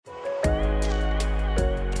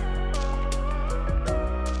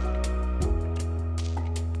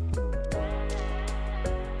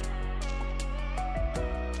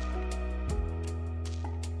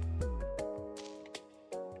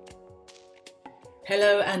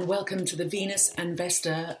Hello and welcome to the Venus and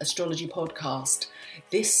Vesta Astrology Podcast.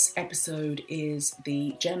 This episode is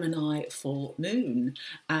the Gemini full moon,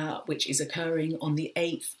 which is occurring on the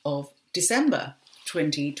 8th of December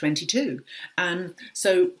 2022.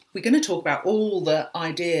 So we're going to talk about all the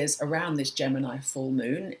ideas around this Gemini full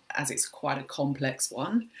moon, as it's quite a complex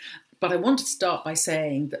one. But I want to start by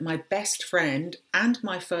saying that my best friend and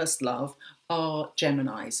my first love are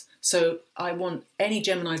Geminis. So I want any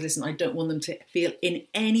Geminis listen. I don't want them to feel in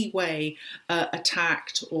any way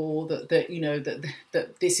attacked, or that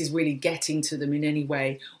this is really getting to them in any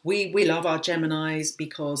way. We love our Geminis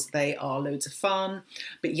because they are loads of fun,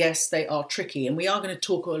 but yes, they are tricky, and we are going to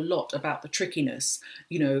talk a lot about the trickiness.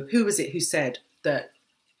 You know, who was it who said that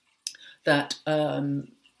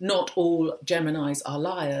not all Geminis are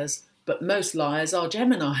liars, but most liars are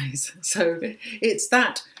Geminis. So it's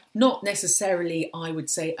that. Not necessarily, I would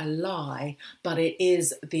say, a lie, but it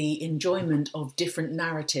is the enjoyment of different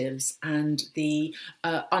narratives and the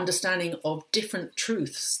understanding of different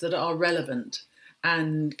truths that are relevant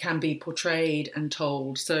and can be portrayed and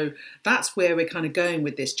told. So that's where we're kind of going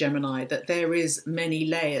with this Gemini, that there is many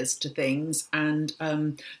layers to things, and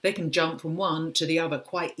they can jump from one to the other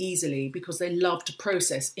quite easily because they love to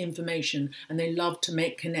process information and they love to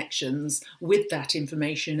make connections with that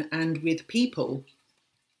information and with people.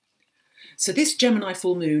 So this Gemini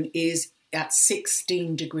full moon is at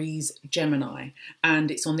 16 degrees Gemini, and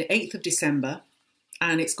it's on the 8th of December,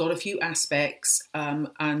 and it's got a few aspects, and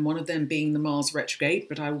one of them being the Mars retrograde,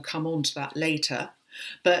 but I will come on to that later.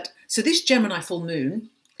 But so this Gemini full moon,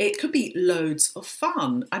 it could be loads of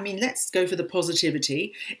fun. I mean, let's go for the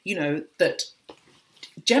positivity, that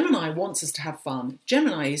Gemini wants us to have fun.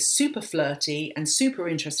 Gemini is super flirty and super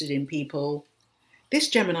interested in people. This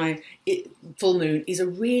Gemini full moon is a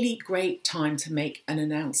really great time to make an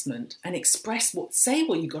announcement and say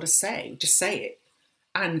what you've got to say. Just say it.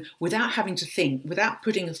 And without having to think, without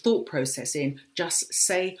putting a thought process in, just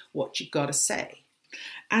say what you've got to say.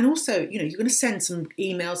 And also, you're going to send some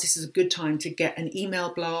emails. This is a good time to get an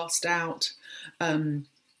email blast out. The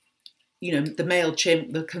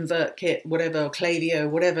MailChimp, the ConvertKit, whatever, Klaviyo,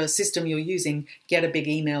 whatever system you're using, get a big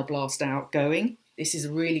email blast out going. This is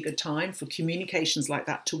a really good time for communications like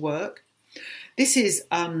that to work. This is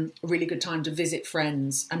a really good time to visit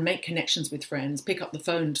friends and make connections with friends. Pick up the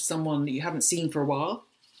phone to someone that you haven't seen for a while.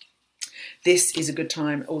 This is a good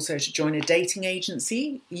time also to join a dating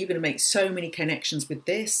agency. You're going to make so many connections with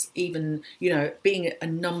this. Even, being a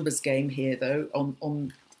numbers game here, though,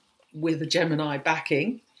 on with a Gemini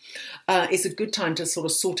backing. It's a good time to sort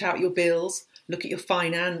of sort out your bills. Look at your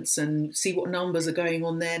finance and see what numbers are going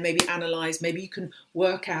on there. Maybe analyse. Maybe you can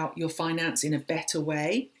work out your finance in a better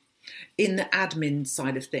way. In the admin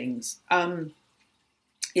side of things,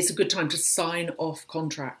 it's a good time to sign off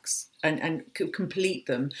contracts and complete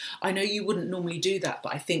them. I know you wouldn't normally do that,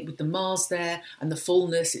 but I think with the Mars there and the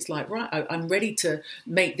fullness, it's like, right, I'm ready to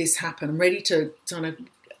make this happen. I'm ready to kind of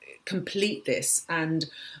complete this, and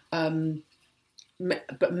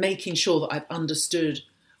but making sure that I've understood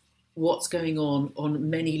what's going on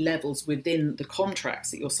many levels within the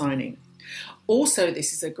contracts that you're signing. Also,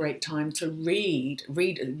 this is a great time to read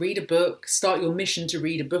a book. Start your mission to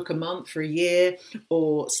read a book a month for a year,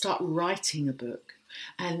 or start writing a book.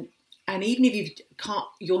 And even if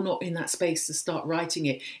you're not in that space to start writing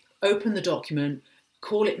it, open the document,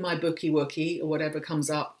 call it my bookie wookie or whatever comes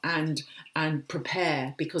up, and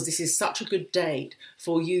prepare, because this is such a good date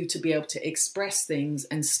for you to be able to express things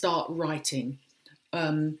and start writing.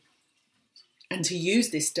 And to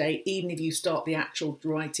use this date, even if you start the actual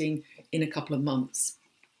writing in a couple of months.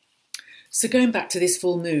 So going back to this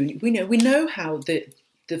full moon, we know how the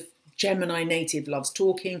Gemini native loves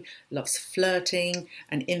talking, loves flirting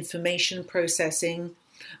and information processing,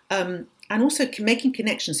 and also making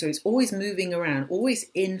connections. So it's always moving around, always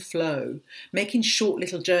in flow, making short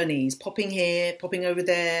little journeys, popping here, popping over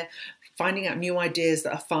there, finding out new ideas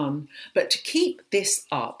that are fun. But to keep this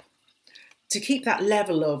up, to keep that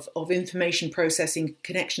level of information processing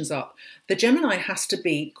connections up, the Gemini has to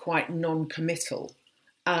be quite non-committal.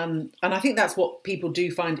 And I think that's what people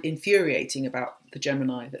do find infuriating about the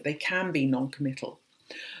Gemini, that they can be non-committal.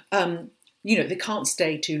 They can't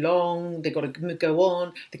stay too long. They've got to go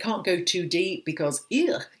on. They can't go too deep because,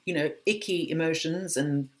 icky emotions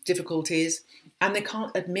and difficulties. And they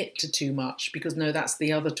can't admit to too much because, no, that's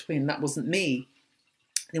the other twin. That wasn't me.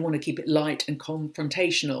 They want to keep it light and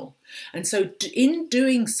confrontational. And so in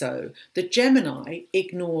doing so, the Gemini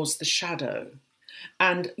ignores the shadow.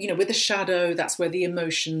 And, with the shadow, that's where the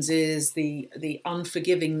emotions is, the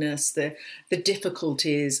unforgivingness, the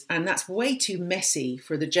difficulties, and that's way too messy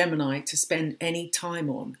for the Gemini to spend any time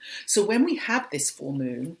on. So when we have this full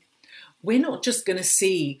moon, we're not just going to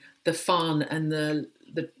see the fun and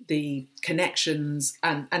the connections,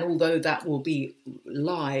 and although that will be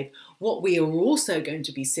live, what we are also going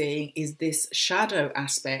to be seeing is this shadow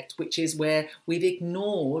aspect, which is where we've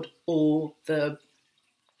ignored all the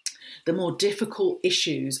more difficult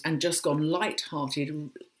issues and just gone light-hearted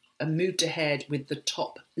and moved ahead with the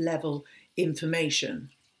top level information.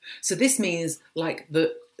 So this means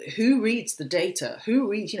who reads the data? Who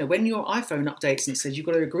reads, when your iPhone updates and it says you've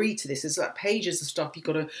got to agree to this, there's like pages of stuff, you've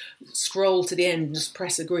got to scroll to the end and just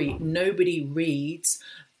press agree. Nobody reads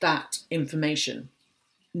that information.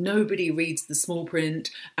 Nobody reads the small print.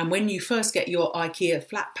 And when you first get your IKEA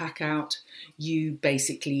flat pack out, you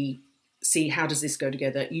basically see how does this go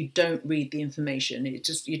together. You don't read the information. It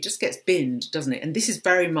just gets binned, doesn't it? And this is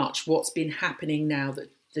very much what's been happening now,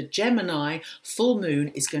 that the Gemini full moon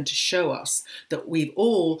is going to show us that we've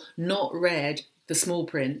all not read the small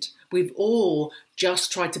print. We've all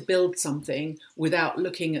just tried to build something without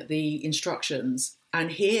looking at the instructions.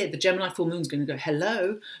 And here the Gemini full moon is going to go,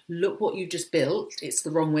 hello, look what you've just built. It's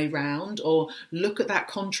the wrong way round. Or look at that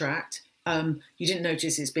contract. You didn't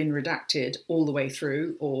notice it's been redacted all the way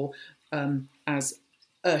through. Or as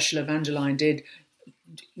Ursula von der Leyen did,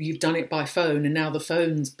 you've done it by phone and now the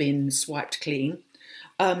phone's been swiped clean.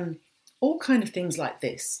 All kind of things like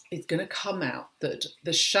this. It's going to come out that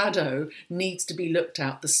the shadow needs to be looked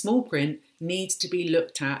at. The small print needs to be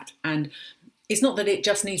looked at. And it's not that it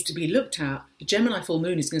just needs to be looked at. The Gemini full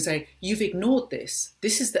moon is going to say, you've ignored this.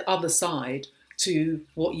 This is the other side to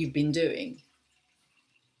what you've been doing.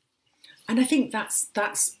 And I think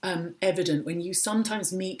that's evident when you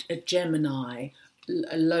sometimes meet a Gemini,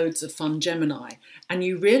 loads of fun Gemini, and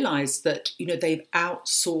you realise that they've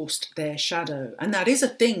outsourced their shadow, and that is a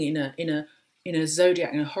thing in a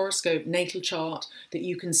zodiac, in a horoscope natal chart, that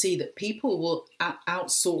you can see that people will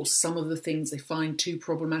outsource some of the things they find too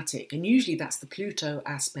problematic, and usually that's the Pluto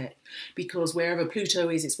aspect, because wherever Pluto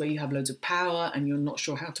is, it's where you have loads of power and you're not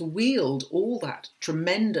sure how to wield all that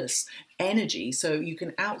tremendous energy, so you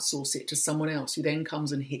can outsource it to someone else who then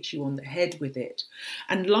comes and hits you on the head with it.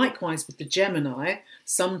 And likewise with the Gemini,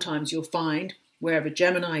 sometimes you'll find wherever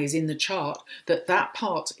Gemini is in the chart that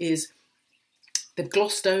part is, they've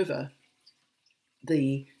glossed over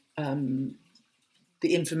the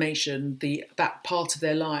information, that part of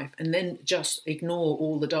their life, and then just ignore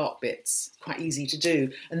all the dark bits. Quite easy to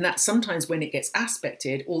do. And that sometimes when it gets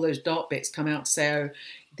aspected, all those dark bits come out to say, oh,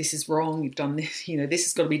 this is wrong, you've done this, this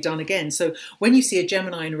has got to be done again. So when you see a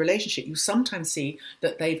Gemini in a relationship, you sometimes see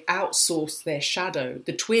that they've outsourced their shadow.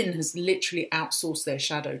 The twin has literally outsourced their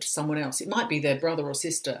shadow to someone else. It might be their brother or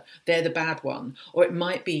sister, they're the bad one, or it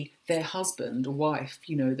might be their husband or wife,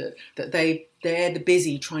 that they're the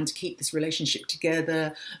busy trying to keep this relationship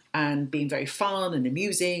together and being very fun and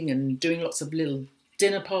amusing and doing lots of little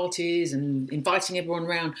dinner parties and inviting everyone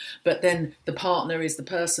around. But then the partner is the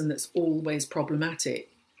person that's always problematic.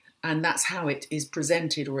 And that's how it is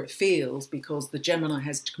presented, or it feels, because the Gemini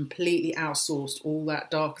has completely outsourced all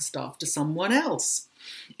that darker stuff to someone else.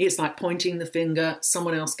 It's like pointing the finger,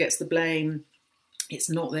 someone else gets the blame.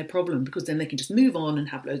 It's not their problem, because then they can just move on and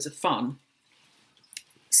have loads of fun.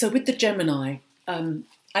 So with the Gemini, and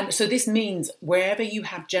so this means wherever you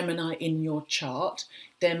have Gemini in your chart,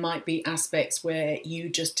 there might be aspects where you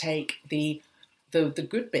just take the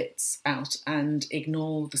good bits out and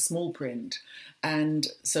ignore the small print. And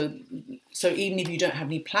so even if you don't have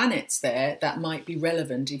any planets there, that might be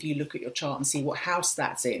relevant if you look at your chart and see what house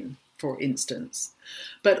that's in, for instance.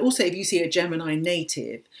 But also if you see a Gemini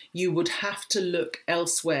native, you would have to look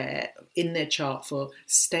elsewhere in their chart for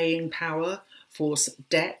staying power, for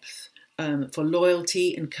depth, for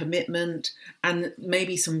loyalty and commitment, and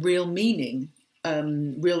maybe some real meaning,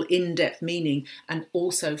 real in-depth meaning, and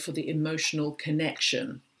also for the emotional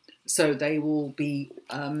connection. So they will be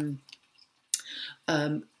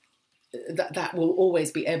that will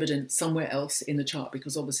always be evident somewhere else in the chart,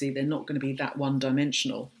 because obviously they're not going to be that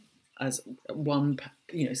one-dimensional as one.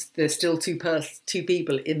 There's still two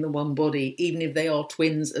people in the one body, even if they are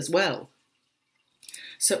twins as well.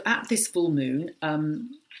 So at this full moon,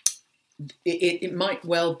 it might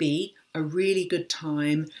well be a really good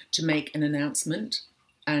time to make an announcement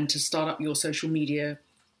and to start up your social media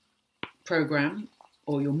program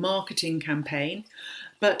or your marketing campaign.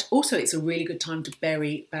 But also it's a really good time to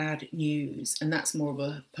bury bad news. And that's more of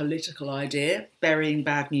a political idea, burying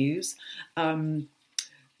bad news.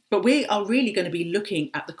 But we are really going to be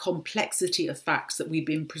looking at the complexity of facts that we've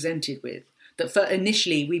been presented with. That for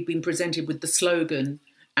initially we've been presented with the slogan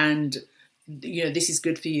and this is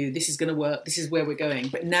good for you, this is going to work, this is where we're going.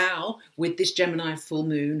 But now with this Gemini full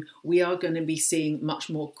moon, we are going to be seeing much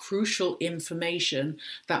more crucial information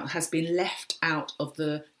that has been left out of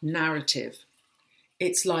the narrative.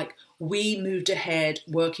 It's like we moved ahead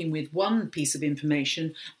working with one piece of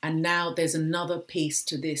information, and now there's another piece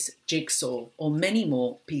to this jigsaw, or many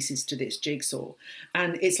more pieces to this jigsaw.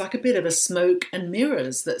 And it's like a bit of a smoke and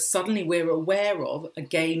mirrors that suddenly we're aware of a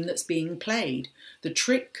game that's being played. The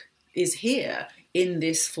trick is here in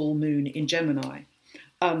this full moon in Gemini.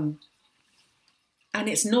 And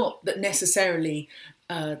it's not that necessarily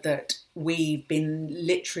that we've been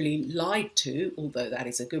literally lied to, although that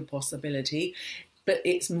is a good possibility. But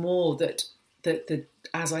it's more that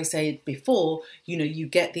as I said before, you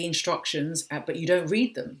get the instructions, but you don't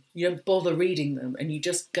read them. You don't bother reading them, and you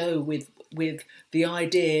just go with the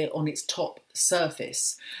idea on its top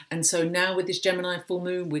surface. And so now with this Gemini full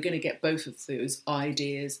moon, we're going to get both of those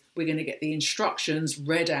ideas. We're going to get the instructions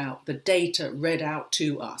read out, the data read out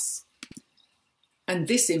to us. And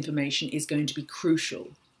this information is going to be crucial,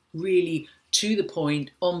 really to the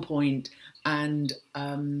point, on point, and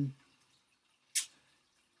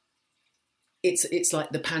it's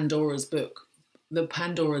like the Pandora's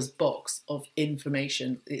box of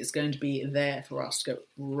information. It's going to be there for us to go,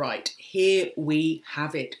 right, here we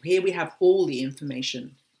have it. Here we have all the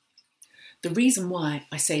information. The reason why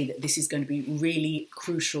I say that this is going to be really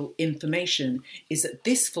crucial information is that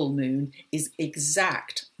this full moon is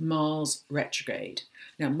exact Mars retrograde.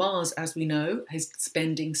 Now, Mars, as we know, is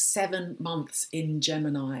spending 7 months in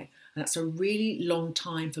Gemini. And that's a really long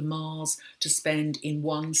time for Mars to spend in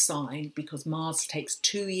one sign, because Mars takes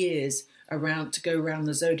 2 years to go around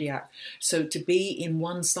the zodiac. So to be in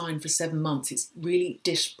one sign for 7 months, it's really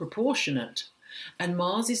disproportionate. And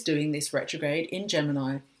Mars is doing this retrograde in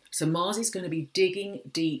Gemini. So Mars is going to be digging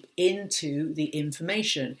deep into the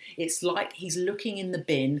information. It's like he's looking in the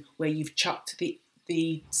bin where you've chucked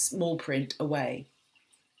the small print away.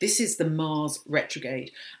 This is the Mars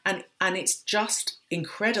retrograde. And it's just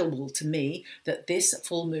incredible to me that this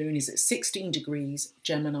full moon is at 16 degrees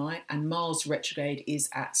Gemini and Mars retrograde is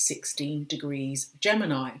at 16 degrees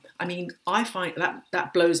Gemini. I mean, I find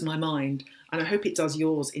that blows my mind, and I hope it does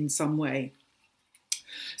yours in some way.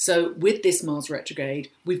 So with this Mars retrograde,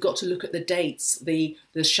 we've got to look at the dates, the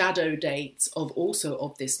shadow dates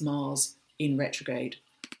of this Mars in retrograde.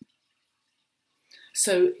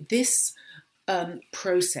 So this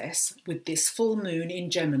process with this full moon in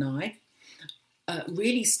Gemini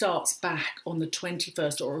really starts back on the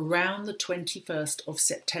 21st or around the 21st of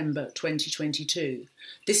September 2022.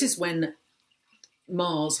 This is when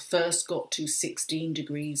Mars first got to 16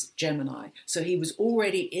 degrees Gemini. So he was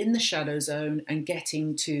already in the shadow zone and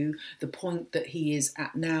getting to the point that he is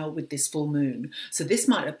at now with this full moon. So this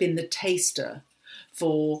might have been the taster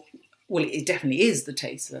for, well, it definitely is the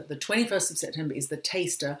taster. The 21st of September is the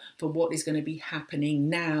taster for what is going to be happening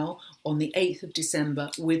now on the 8th of December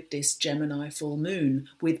with this Gemini full moon,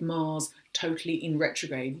 with Mars totally in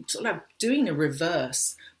retrograde, sort of doing a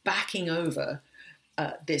reverse, backing over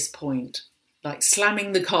at this point, like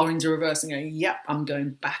slamming the car into reverse and going, yep, I'm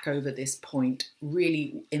going back over this point,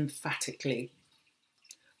 really emphatically.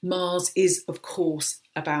 Mars is, of course,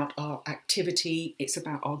 about our activity, it's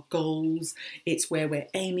about our goals, it's where we're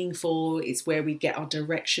aiming for, it's where we get our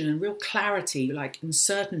direction and real clarity, like and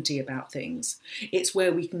certainty about things. It's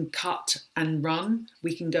where we can cut and run,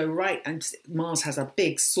 we can go right, and Mars has a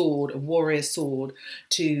big sword, a warrior sword,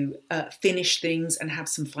 to finish things and have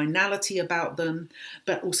some finality about them.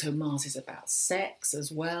 But also Mars is about sex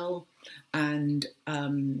as well, and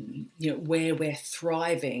where we're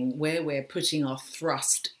thriving, where we're putting our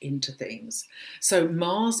thrust into things. So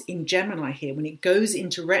Mars in Gemini here, when it goes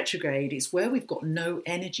into retrograde, it's where we've got no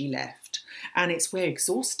energy left, and it's we're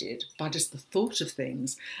exhausted by just the thought of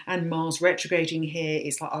things. And Mars retrograding here,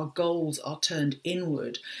 it's like our goals are turned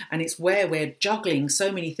inward, and it's where we're juggling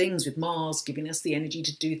so many things with Mars giving us the energy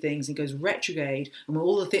to do things. It goes retrograde, and with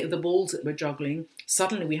all the balls that we're juggling,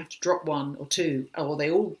 suddenly we have to drop one or two, or they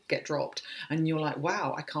all get dropped, and you're like,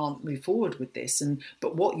 wow, I can't move forward with this.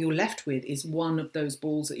 But what you're left with is one of those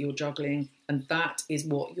balls that you're juggling, and that is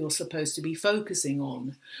what you're supposed to be focusing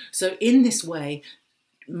on. So in this way,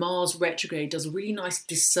 Mars retrograde does a really nice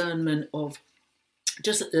discernment of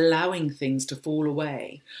just allowing things to fall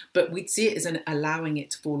away. But we'd see it as an allowing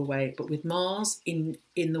it to fall away. But with Mars, in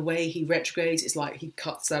the way he retrogrades, it's like he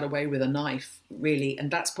cuts that away with a knife, really. And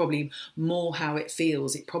that's probably more how it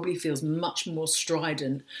feels. It probably feels much more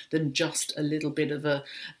strident than just a little bit of a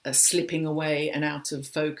slipping away and out of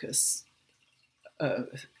focus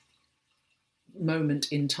moment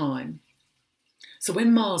in time. So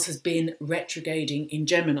when Mars has been retrograding in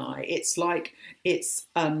Gemini, it's like it's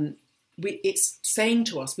saying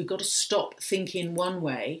to us we've got to stop thinking one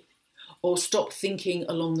way, or stop thinking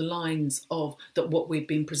along the lines of that what we've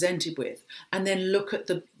been presented with, and then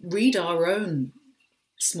read our own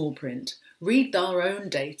small print, read our own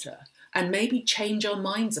data, and maybe change our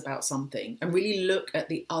minds about something and really look at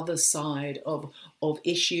the other side of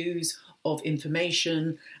issues, of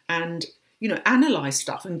information, and analyze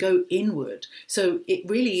stuff and go inward. So it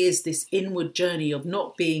really is this inward journey of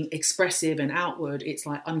not being expressive and outward. It's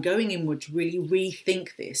like I'm going inward to really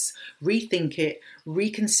rethink this, rethink it,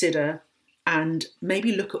 reconsider, and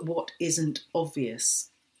maybe look at what isn't obvious.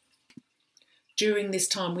 During this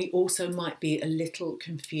time, we also might be a little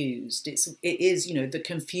confused. It is, the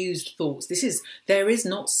confused thoughts. There is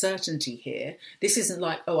not certainty here. This isn't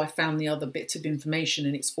like, oh, I found the other bit of information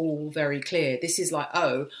and it's all very clear. This is like,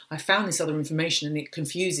 oh, I found this other information and it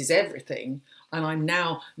confuses everything. And I'm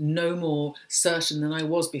now no more certain than I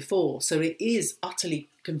was before. So it is utterly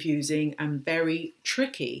confusing and very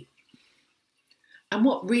tricky. And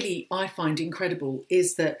what really I find incredible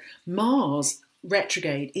is that Mars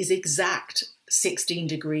retrograde is exact 16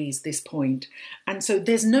 degrees this point. And so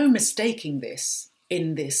there's no mistaking this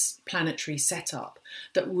in this planetary setup,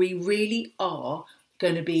 that we really are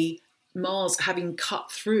going to be Mars having cut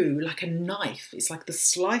through like a knife. It's like the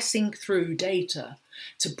slicing through data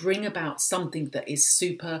to bring about something that is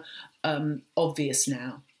super obvious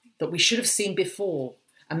now, that we should have seen before,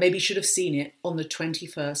 and maybe should have seen it on the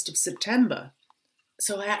 21st of September.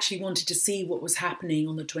 So I actually wanted to see what was happening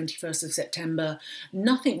on the 21st of September.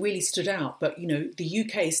 Nothing really stood out, but, the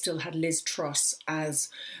UK still had Liz Truss as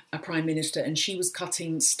a Prime Minister, and she was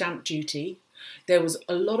cutting stamp duty. There was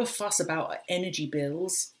a lot of fuss about energy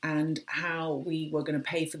bills and how we were going to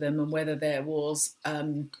pay for them, and whether there was,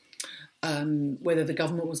 whether the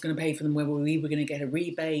government was going to pay for them, whether we were going to get a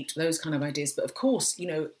rebate, those kind of ideas. But of course,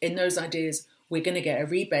 in those ideas, we're going to get a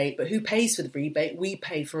rebate, but who pays for the rebate? We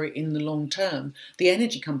pay for it in the long term. The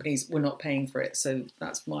energy companies were not paying for it. So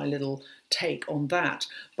that's my little take on that.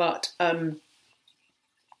 But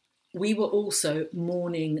we were also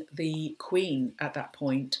mourning the Queen at that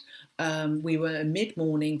point. We were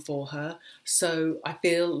mid-mourning for her. So I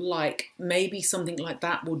feel like maybe something like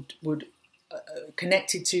that would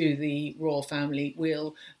connected to the royal family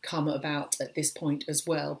will come about at this point as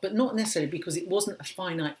well, but not necessarily because it wasn't a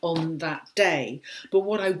finite on that day. But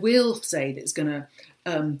what I will say that's going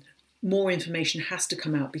to more information has to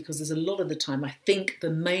come out, because there's a lot of the time I think the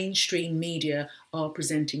mainstream media are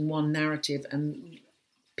presenting one narrative, and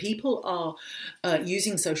people are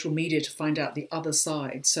using social media to find out the other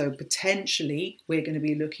side. So potentially we're going to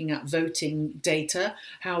be looking at voting data,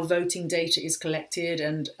 how voting data is collected,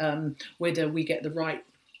 and whether we get the right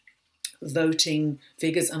voting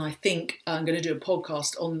figures. And I think I'm going to do a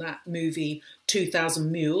podcast on that movie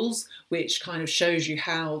 2000 Mules, which kind of shows you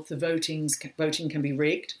how the voting can be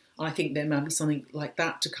rigged. I think there might be something like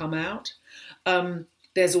that to come out.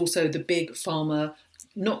 There's also the big pharma,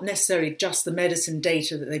 not necessarily just the medicine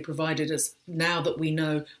data that they provided us, now that we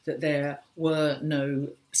know that there were no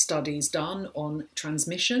studies done on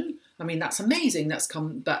transmission. I mean, that's amazing.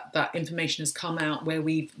 That information has come out where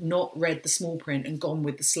we've not read the small print and gone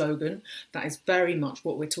with the slogan. That is very much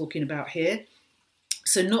what we're talking about here.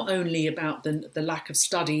 So not only about the lack of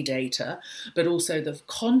study data, but also the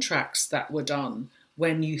contracts that were done.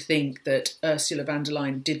 When you think that Ursula von der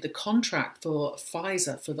Leyen did the contract for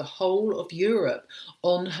Pfizer for the whole of Europe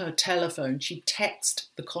on her telephone, she texted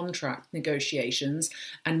the contract negotiations,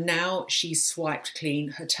 and now she's swiped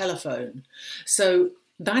clean her telephone. So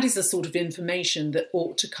that is the sort of information that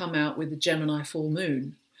ought to come out with the Gemini full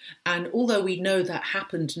moon. And although we know that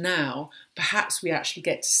happened now, perhaps we actually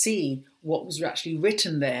get to see what was actually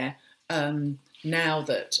written there, now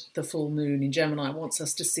that the full moon in Gemini wants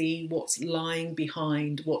us to see what's lying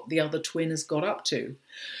behind what the other twin has got up to.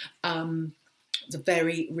 It's a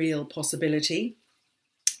very real possibility.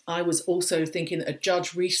 I was also thinking that a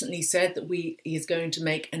judge recently said that he is going to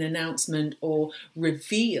make an announcement or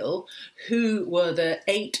reveal who were the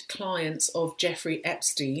 8 clients of Jeffrey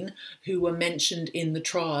Epstein who were mentioned in the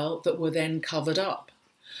trial that were then covered up.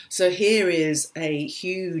 So here is a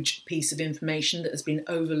huge piece of information that has been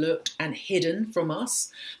overlooked and hidden from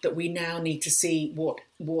us, that we now need to see what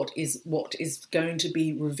is going to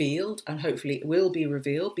be revealed, and hopefully it will be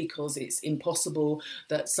revealed, because it's impossible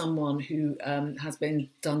that someone who has been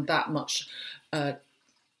done that much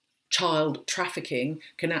child trafficking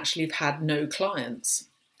can actually have had no clients.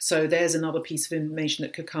 So there's another piece of information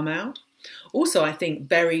that could come out. Also, I think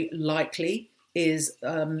very likely is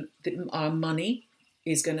our money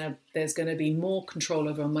there's gonna be more control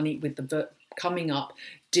over our money with the coming up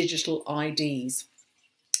digital IDs,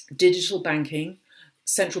 digital banking,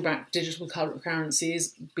 central bank digital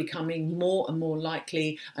currencies becoming more and more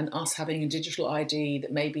likely, and us having a digital ID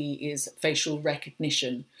that maybe is facial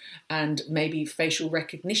recognition, and maybe facial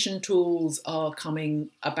recognition tools are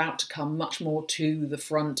about to come much more to the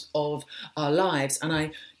front of our lives. And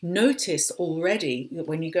I notice already that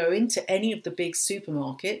when you go into any of the big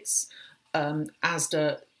supermarkets,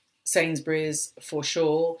 Asda, Sainsbury's for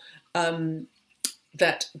sure,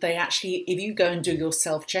 that they actually, if you go and do your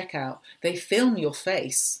self-checkout, they film your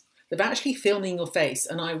face. They're actually filming your face.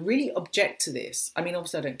 And I really object to this. I mean,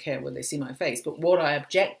 obviously I don't care whether they see my face, but what I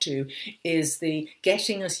object to is the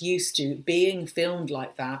getting us used to being filmed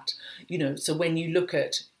like that. You know, so when you look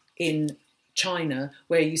at in China,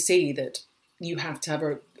 where you see that you have to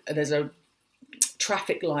have there's a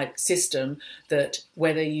traffic light system that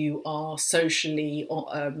whether you are socially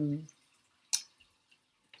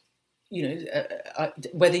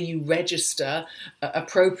whether you register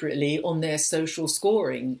appropriately on their social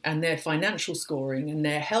scoring and their financial scoring and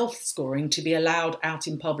their health scoring to be allowed out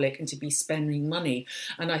in public and to be spending money.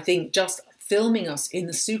 And I think just filming us in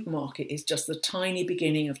the supermarket is just the tiny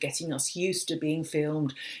beginning of getting us used to being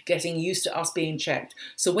filmed, getting used to us being checked.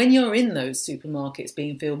 So when you're in those supermarkets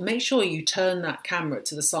being filmed, make sure you turn that camera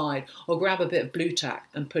to the side or grab a bit of blue tack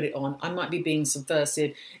and put it on. I might be being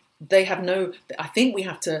subversive. I think we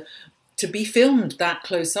have to be filmed that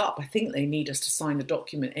close up. I think they need us to sign a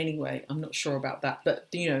document anyway. I'm not sure about that.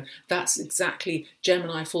 But, that's exactly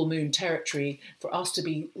Gemini full moon territory for us to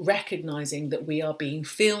be recognising that we are being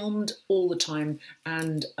filmed all the time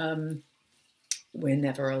and we're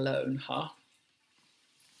never alone, huh?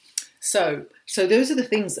 So those are the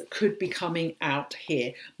things that could be coming out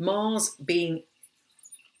here. Mars being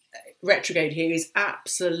retrograde here is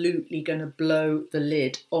absolutely going to blow the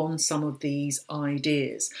lid on some of these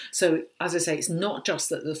ideas. So as I say, it's not just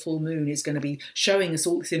that the full moon is going to be showing us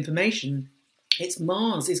all this information. It's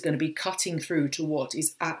Mars is going to be cutting through to what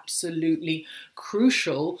is absolutely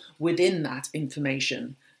crucial within that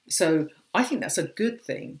information. So I think that's a good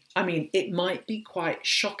thing. I mean, it might be quite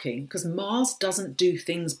shocking because Mars doesn't do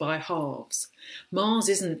things by halves. Mars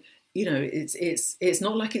isn't, it's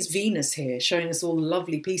not like it's Venus here showing us all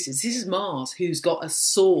lovely pieces. This is Mars who's got a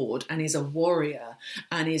sword and is a warrior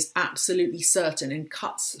and is absolutely certain and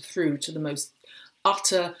cuts through to the most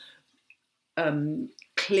utter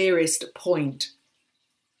clearest point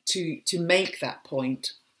to make that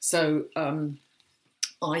point. So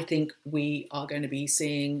I think we are going to be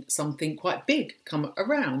seeing something quite big come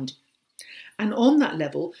around. And on that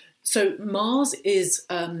level, so Mars is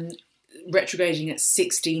retrograding at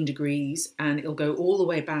 16 degrees and it'll go all the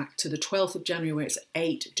way back to the 12th of January where it's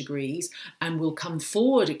 8 degrees and will come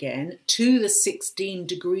forward again to the 16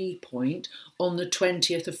 degree point on the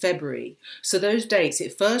 20th of February. So those dates,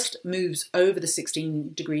 it first moves over the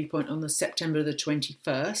 16 degree point on the September the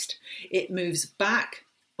 21st. It moves back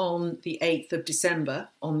on the 8th of December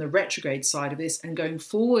on the retrograde side of this and going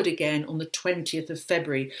forward again on the 20th of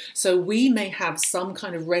February. So we may have some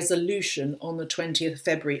kind of resolution on the 20th of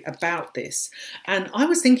February about this. And I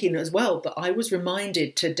was thinking as well, but I was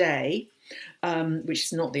reminded today, which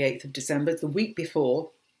is not the 8th of December, the week before,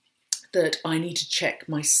 that I need to check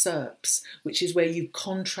my SERPs, which is where you've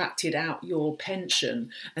contracted out your pension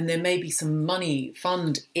and there may be some money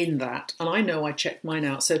fund in that. And I know I checked mine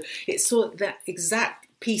out. So it's sort of that exact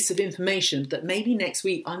piece of information that maybe next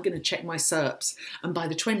week I'm going to check my SERPs and by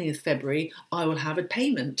the 20th of February I will have a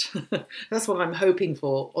payment. That's what I'm hoping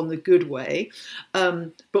for on the good way.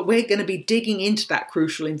 But we're going to be digging into that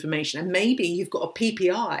crucial information and maybe you've got a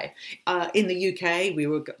PPI. In the UK we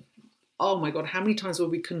were, oh my God, how many times were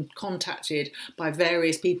we contacted by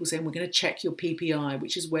various people saying we're going to check your PPI,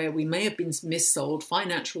 which is where we may have been missold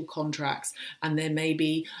financial contracts and there may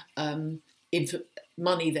be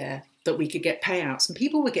money there that we could get payouts, and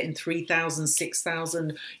people were getting 3,000,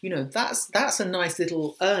 6,000. That's a nice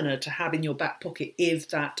little earner to have in your back pocket if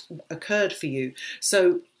that occurred for you.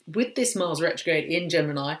 So with this Mars retrograde in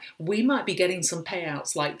Gemini, we might be getting some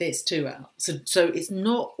payouts like this too out. So it's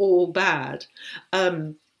not all bad.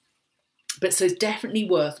 But so it's definitely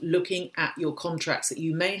worth looking at your contracts that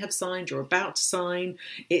you may have signed or about to sign.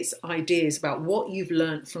 It's ideas about what you've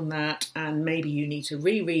learned from that, and maybe you need to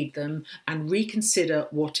reread them and reconsider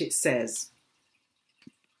what it says.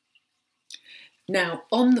 Now,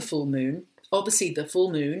 on the full moon, obviously the full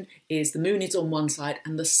moon is the moon is on one side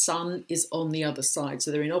and the sun is on the other side. So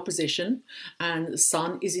they're in opposition and the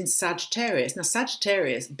sun is in Sagittarius. Now,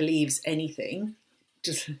 Sagittarius believes anything.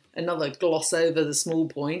 just another gloss over the small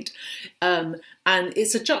point. And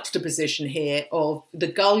it's a juxtaposition here of the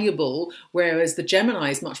gullible, whereas the Gemini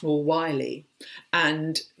is much more wily.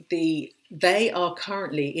 And they are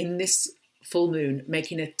currently in this full moon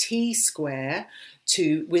making a T-square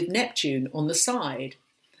with Neptune on the side.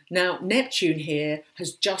 Now, Neptune here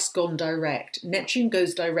has just gone direct. Neptune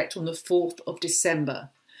goes direct on the 4th of December,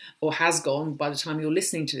 or has gone by the time you're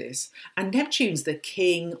listening to this. And Neptune's the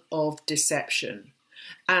king of deception.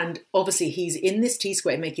 And obviously he's in this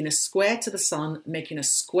T-square, making a square to the sun, making a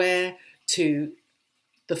square to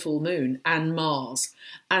the full moon and Mars.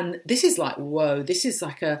 And this is like, whoa, this is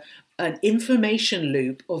like an information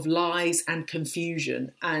loop of lies and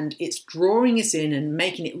confusion. And it's drawing us in and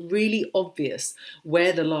making it really obvious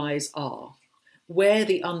where the lies are, where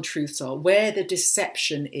the untruths are, where the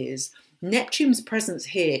deception is. Neptune's presence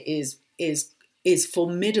here is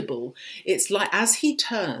formidable. It's like as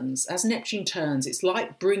Neptune turns, it's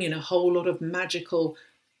like bringing a whole lot of magical,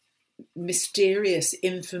 mysterious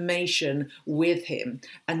information with him.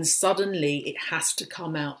 And suddenly it has to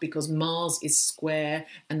come out because Mars is square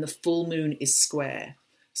and the full moon is square.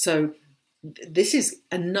 So this is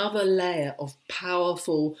another layer of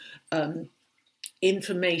powerful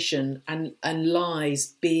information and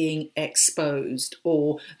lies being exposed,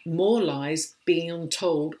 or more lies being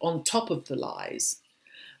untold on top of the lies.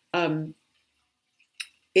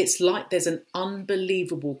 It's like there's an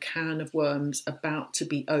unbelievable can of worms about to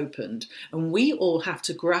be opened, and we all have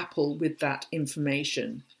to grapple with that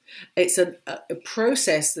information. It's a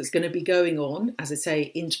process that's going to be going on, as I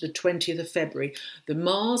say, into the 20th of February. The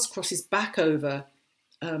Mars crosses back over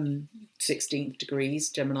 16th degrees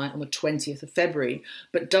Gemini on the 20th of February,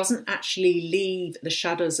 but doesn't actually leave the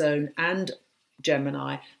shadow zone and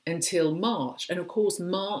Gemini until March. And of course,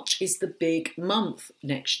 March is the big month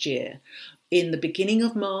next year. In the beginning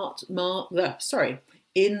of March,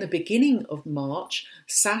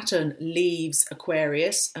 Saturn leaves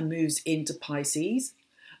Aquarius and moves into Pisces.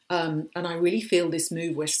 And I really feel this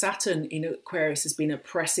move where Saturn in Aquarius has been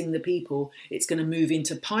oppressing the people. It's going to move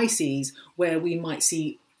into Pisces, where we might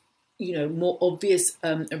see, more obvious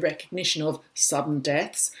recognition of sudden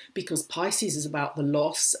deaths, because Pisces is about the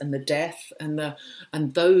loss and the death and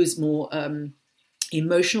those more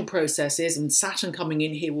emotional processes. And Saturn coming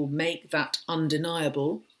in here will make that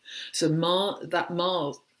undeniable. So that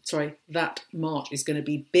March is going to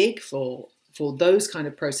be big for those kind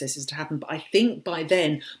of processes to happen. But I think by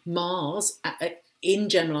then Mars in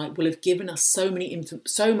Gemini will have given us so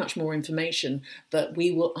much more information that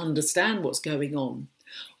we will understand what's going on.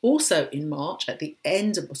 Also in March, at the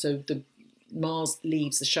end of, the Mars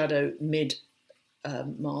leaves the shadow mid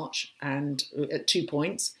March and at 2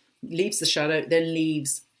 points, leaves the shadow, then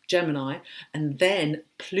leaves Gemini, and then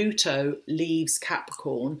Pluto leaves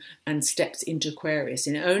Capricorn and steps into Aquarius.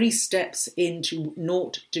 And it only steps into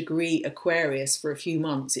 0 degree Aquarius for a few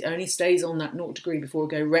months. It only stays on that 0 degree before it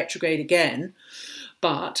goes retrograde again.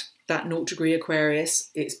 But that 0 degree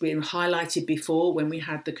Aquarius, it's been highlighted before when we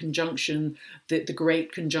had the conjunction, the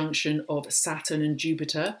great conjunction of Saturn and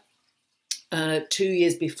Jupiter. 2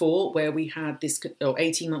 years before, where we had this, or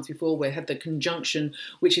 18 months before, where we had the conjunction,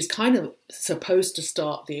 which is kind of supposed to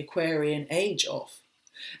start the Aquarian age off.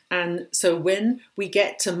 And so when we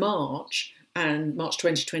get to March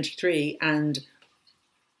 2023, and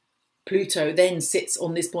Pluto then sits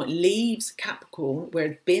on this point, leaves Capricorn, where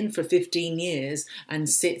it's been for 15 years, and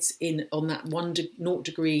sits on that 0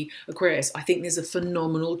 degree Aquarius, I think there's a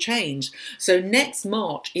phenomenal change. So next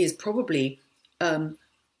March is probably an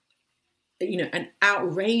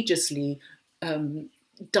outrageously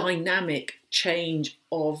dynamic change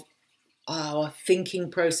of our thinking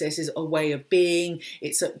processes, a way of being.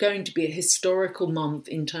 It's going to be a historical month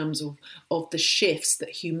in terms of the shifts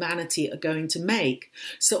that humanity are going to make.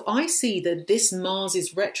 So I see that this Mars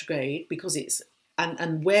is retrograde because it's,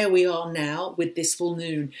 and where we are now with this full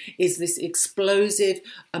moon is this explosive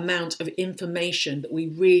amount of information that we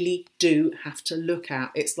really do have to look at.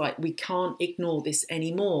 It's like we can't ignore this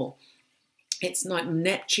anymore. It's like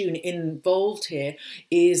Neptune involved here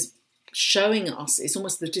is showing us, it's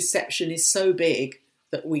almost the deception is so big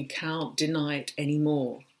that we can't deny it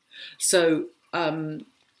anymore. So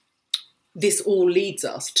this all leads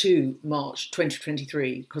us to March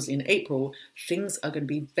 2023, because in April, things are going to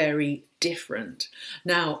be very different.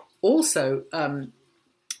 Now, also,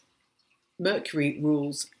 Mercury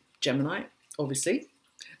rules Gemini, obviously,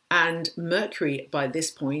 and Mercury by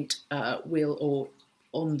this point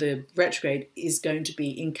on the retrograde is going to be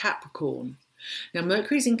in Capricorn. Now,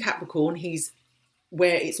 Mercury's in Capricorn. He's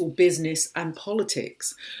where it's all business and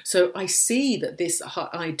politics. So I see that this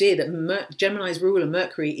idea that Gemini's ruler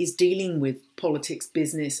Mercury is dealing with politics,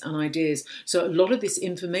 business and ideas. So a lot of this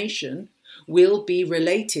information will be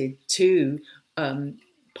related to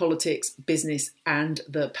politics, business and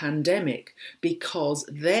the pandemic, because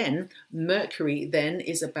then Mercury then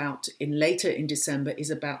is about, later in December, is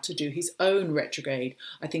about to do his own retrograde.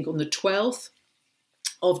 I think on the 12th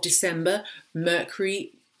of December,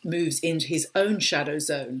 Mercury moves into his own shadow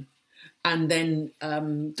zone and then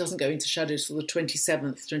doesn't go into shadows till the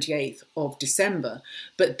 27th, 28th of December.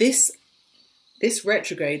 But this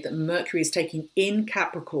retrograde that Mercury is taking in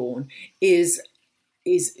Capricorn is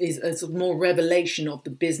a sort of more revelation of the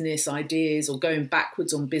business ideas, or going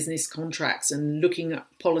backwards on business contracts and looking at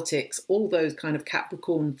politics, all those kind of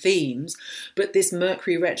Capricorn themes. But this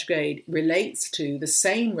Mercury retrograde relates to the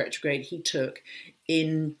same retrograde he took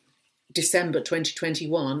in December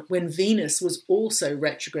 2021, when Venus was also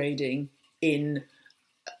retrograding in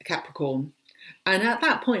Capricorn. And at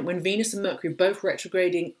that point, when Venus and Mercury both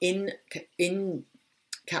retrograding in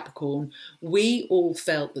Capricorn, we all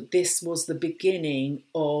felt that this was the beginning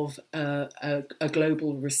of a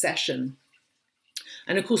global recession.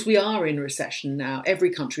 And of course, we are in recession now. Every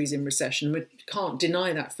country is in recession. We can't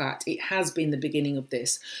deny that fact. It has been the beginning of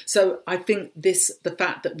this. So I think the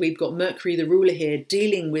fact that we've got Mercury, the ruler here,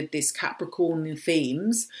 dealing with this Capricorn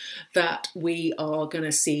themes, that we are going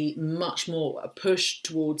to see much more a push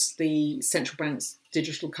towards the central bank's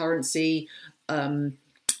digital currency,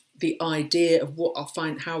 the idea of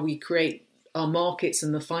how we create our markets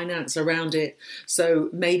and the finance around it. So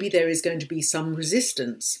maybe there is going to be some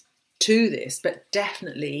resistance to this, but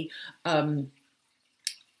definitely our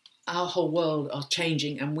whole world are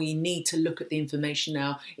changing, and we need to look at the information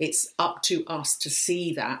now. It's up to us to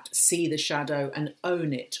see the shadow and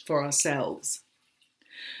own it for ourselves.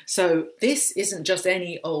 So this isn't just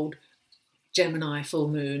any old Gemini full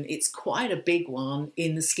moon. It's quite a big one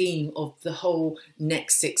in the scheme of the whole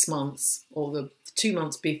next 6 months, or the 2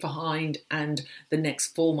 months behind and the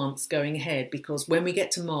next 4 months going ahead, because when we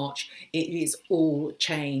get to March, it is all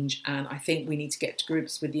change. And I think we need to get to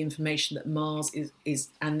grips with the information that Mars is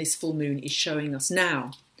and this full moon is showing us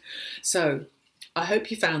now. So I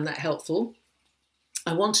hope you found that helpful.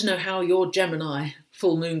 I want to know how your Gemini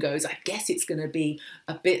full moon goes. I guess it's going to be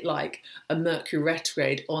a bit like a Mercury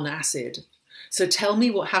retrograde on acid. So tell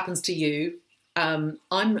me what happens to you. I'm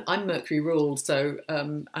Mercury ruled, so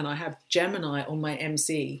and I have Gemini on my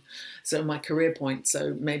MC, so my career point.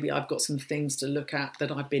 So maybe I've got some things to look at that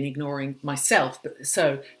I've been ignoring myself. But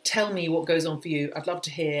so tell me what goes on for you. I'd love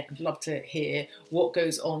to hear. I'd love to hear what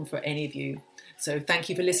goes on for any of you. So thank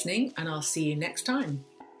you for listening, and I'll see you next time.